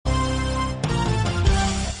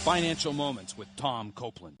Financial Moments with Tom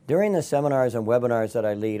Copeland. During the seminars and webinars that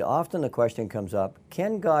I lead, often the question comes up,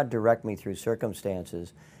 can God direct me through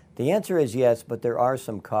circumstances? The answer is yes, but there are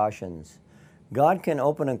some cautions. God can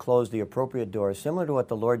open and close the appropriate doors, similar to what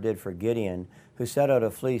the Lord did for Gideon, who set out a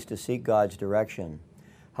fleece to seek God's direction.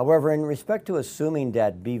 However, in respect to assuming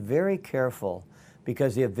debt, be very careful,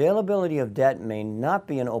 because the availability of debt may not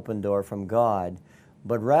be an open door from God,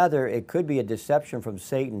 but rather it could be a deception from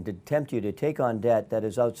Satan to tempt you to take on debt that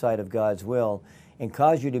is outside of God's will and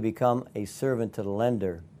cause you to become a servant to the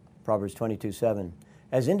lender. Proverbs 22:7.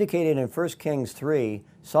 As indicated in 1 Kings 3,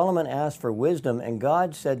 Solomon asked for wisdom, and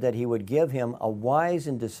God said that he would give him a wise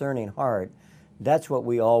and discerning heart. That's what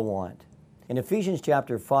we all want. In Ephesians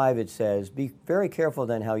chapter 5 it says, "Be very careful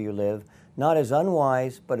then how you live, not as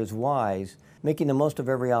unwise, but as wise, making the most of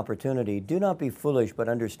every opportunity. Do not be foolish, but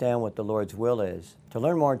understand what the Lord's will is." To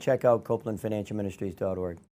learn more, check out CopelandFinancialMinistries.org.